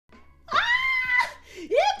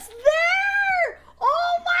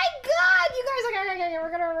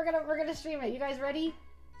gonna stream it. You guys ready?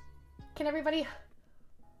 Can everybody?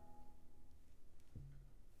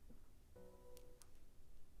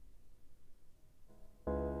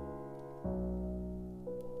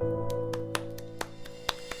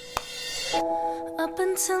 Up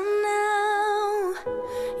until now,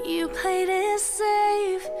 you played it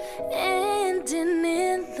safe, ending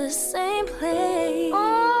in the same place.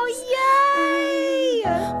 Oh, yay!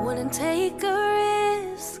 Wouldn't take a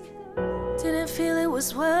risk, didn't feel it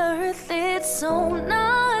was worth it, so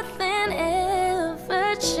nothing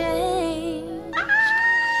ever changed.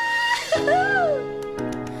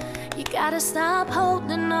 You gotta stop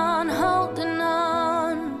holding on,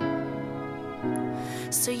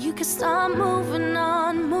 so you can start moving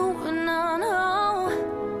on, oh.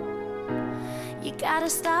 You gotta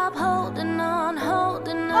stop holding on, Oh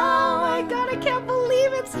my god, I can't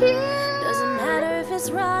believe it's here! Doesn't matter if it's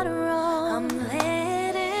right or wrong. I'm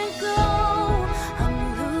letting go, I'm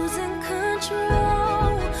losing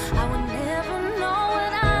control. I would never know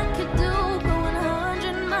what I could do, going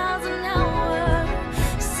 100 miles an hour.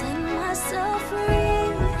 Set myself free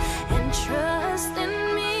and trust in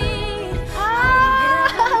me.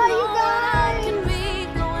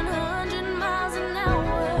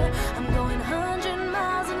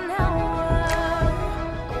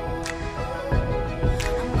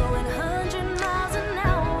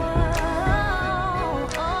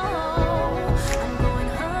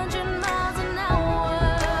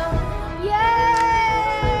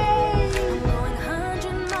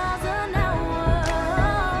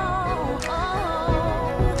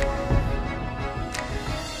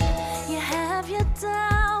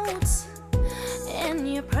 Doubts and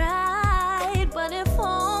your pride, but if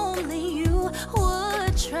only you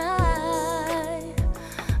would try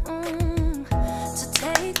to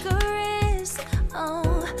take a risk,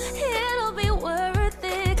 oh, it'll be worth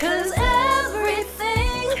it, 'cause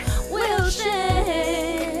everything will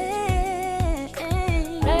change.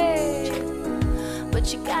 Hey. But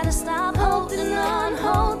you gotta stop holding on,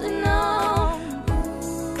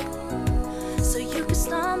 so you can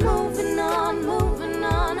start moving on,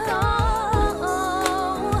 oh.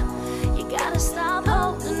 You gotta stop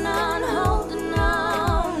holding on.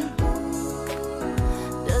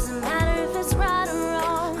 Doesn't matter if it's right or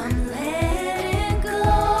wrong. I'm letting go,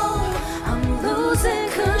 I'm losing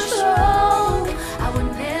control. I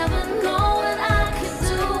would never know what I could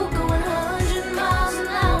do, going 100 miles an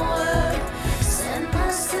hour. Set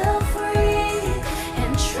myself free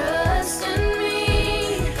and trust in me.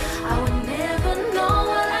 I would never know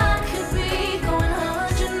what I could be, going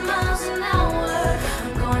 100 miles an hour.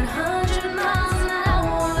 I'm going 100 miles an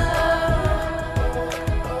hour.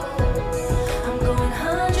 I'm going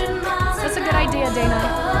 100 miles an hour. That's a good idea, Dana.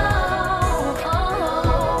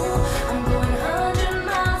 I'm going 100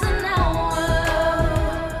 miles an hour.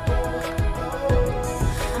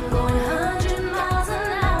 I'm going 100 miles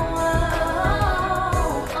an hour.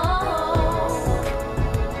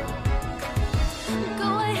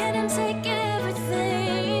 Go ahead and take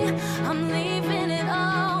everything. I'm leaving it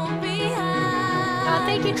all behind. Oh,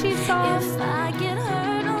 thank you, Chief Song. If I get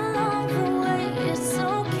hurt along the way, it's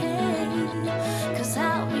okay, 'cause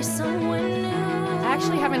I'll be somewhere new. I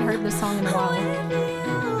actually haven't heard this song in a while.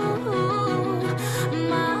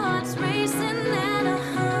 My heart's racing at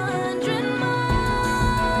 100 miles.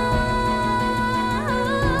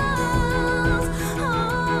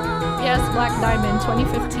 Yes, Black Diamond,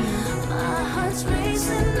 2015. My heart's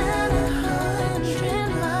racing at 100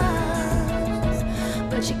 miles.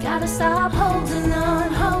 But you gotta stop holding on,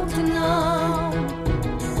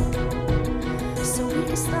 so we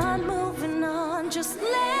can start moving on. Just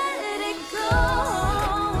let it go.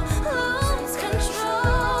 Lose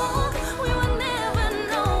control. We would never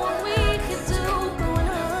know what we could do, going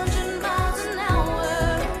 100 miles an hour.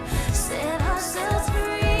 Set ourselves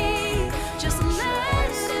free. Just let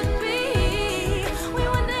it be. We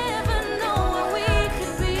would never know what we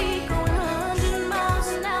could be, going 100 miles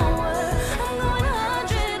an hour. I'm going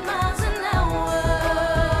 100 miles an hour.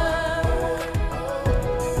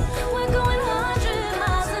 We're going 100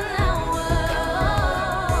 miles an hour.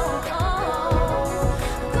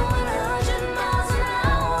 Going 100 miles an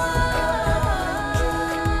hour.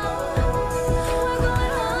 We're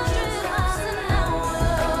going 100 miles an hour.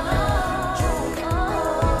 Going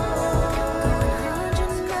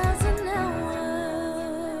 100 miles an hour.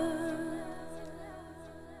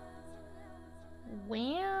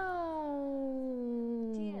 Wow.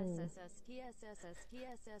 TSSS, TSSS,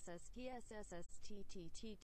 TSSS, TSSS, TTT.